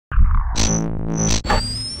My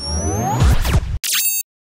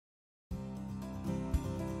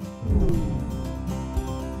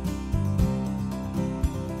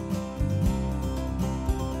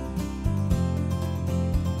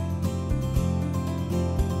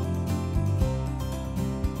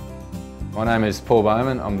name is Paul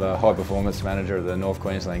Bowman. I'm the High Performance Manager of the North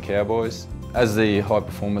Queensland Cowboys. As the High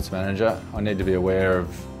Performance Manager, I need to be aware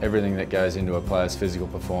of everything that goes into a player's physical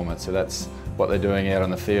performance. So that's what they're doing out on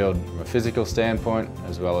the field from a physical standpoint,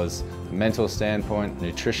 as well as a mental standpoint,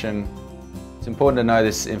 nutrition. It's important to know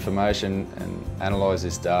this information and analyse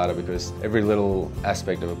this data, because every little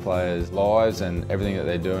aspect of a player's lives and everything that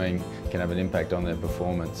they're doing can have an impact on their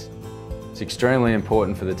performance. It's extremely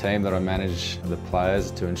important for the team that I manage the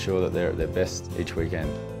players to ensure that they're at their best each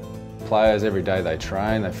weekend. Players, every day they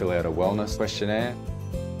train, they fill out a wellness questionnaire.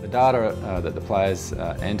 The data that the players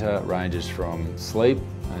enter ranges from sleep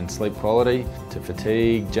and sleep quality to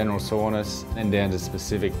fatigue, general soreness, and down to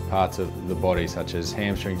specific parts of the body such as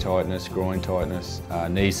hamstring tightness, groin tightness,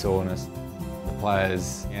 knee soreness. The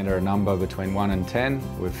players enter a number between 1 and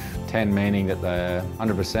 10, with 10 meaning that they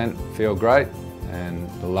 100% feel great, and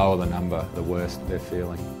the lower the number, the worse they're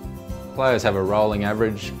feeling. Players have a rolling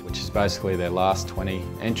average, which is basically their last 20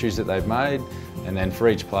 entries that they've made, and then for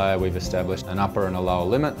each player we've established an upper and a lower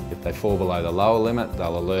limit. If they fall below the lower limit,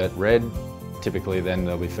 they'll alert red. Typically then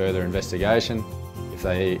there'll be further investigation. If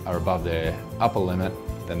they are above their upper limit,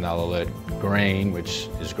 then they'll alert green, which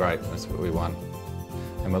is great, that's what we want.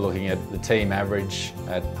 And we're looking at the team average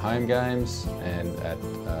at home games and at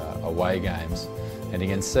away games. And you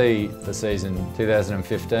can see for season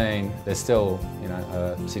 2015, there's still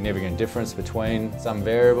a significant difference between some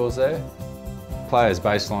variables there. Players'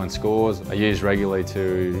 baseline scores are used regularly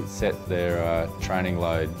to set their training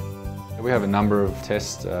load. We have a number of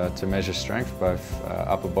tests to measure strength, both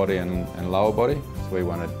upper body and lower body. So we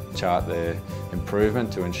want to chart their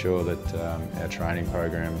improvement to ensure that our training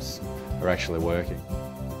programs are actually working.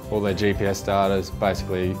 All their GPS data is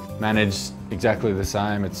basically managed exactly the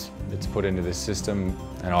same. It's put into this system,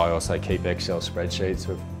 and I also keep Excel spreadsheets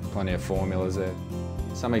with plenty of formulas there.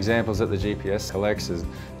 Some examples that the GPS collects is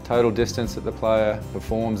total distance that the player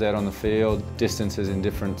performs out on the field, distances in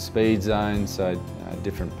different speed zones, so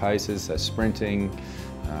different paces, so sprinting,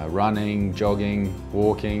 running, jogging,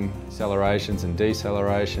 walking, accelerations and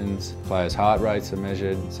decelerations. Players' heart rates are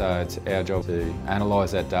measured, so it's our job to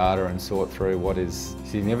analyse that data and sort through what is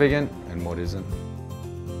significant and what isn't.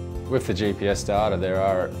 With the GPS data, there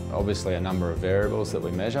are obviously a number of variables that we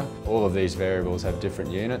measure. All of these variables have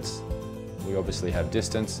different units. We obviously have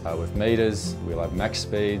distance with metres, we'll have max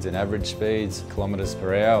speeds and average speeds, kilometres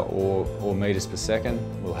per hour or metres per second.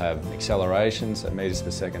 We'll have accelerations at metres per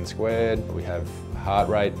second squared. We have heart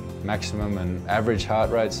rate maximum and average heart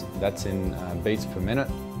rates, that's in beats per minute.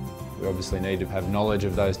 We obviously need to have knowledge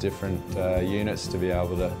of those different units to be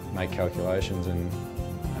able to make calculations and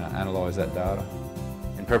analyse that data.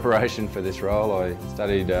 In preparation for this role, I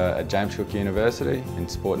studied at James Cook University in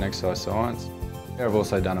Sport and Exercise Science. I've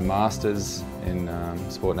also done a Masters in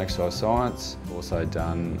Sport and Exercise Science. I've also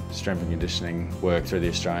done strength and conditioning work through the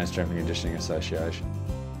Australian Strength and Conditioning Association.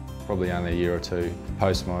 Probably only a year or two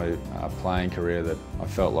post my playing career that I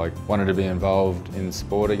felt like I wanted to be involved in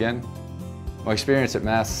sport again. My experience at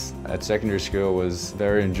maths at secondary school was a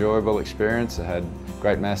very enjoyable experience. I had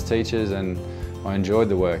great maths teachers and I enjoyed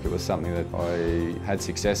the work. It was something that I had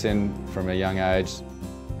success in from a young age.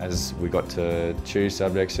 As we got to choose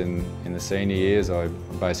subjects in the senior years,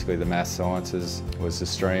 basically the maths sciences was the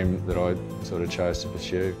stream that I sort of chose to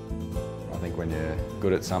pursue. I think when you're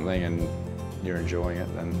good at something and you're enjoying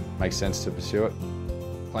it, then it makes sense to pursue it.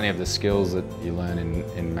 Plenty of the skills that you learn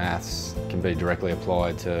in maths can be directly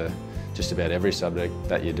applied to just about every subject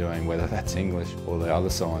that you're doing, whether that's English or the other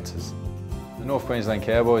sciences. The North Queensland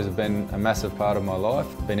Cowboys have been a massive part of my life.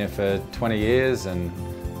 I've been here for 20 years and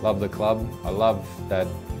love the club. I love that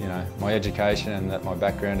my education and that my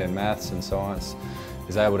background in maths and science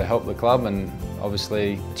is able to help the club and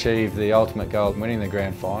obviously achieve the ultimate goal of winning the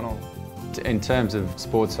grand final. In terms of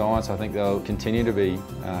sports science, I think there'll continue to be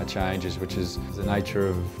changes, which is the nature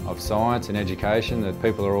of science and education, that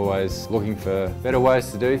people are always looking for better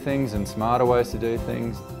ways to do things and smarter ways to do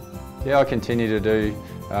things. Yeah, I continue to do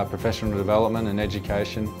professional development and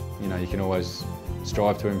education. You can always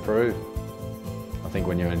strive to improve. I think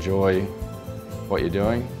when you enjoy what you're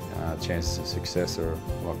doing, chances of success are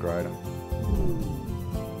a lot greater.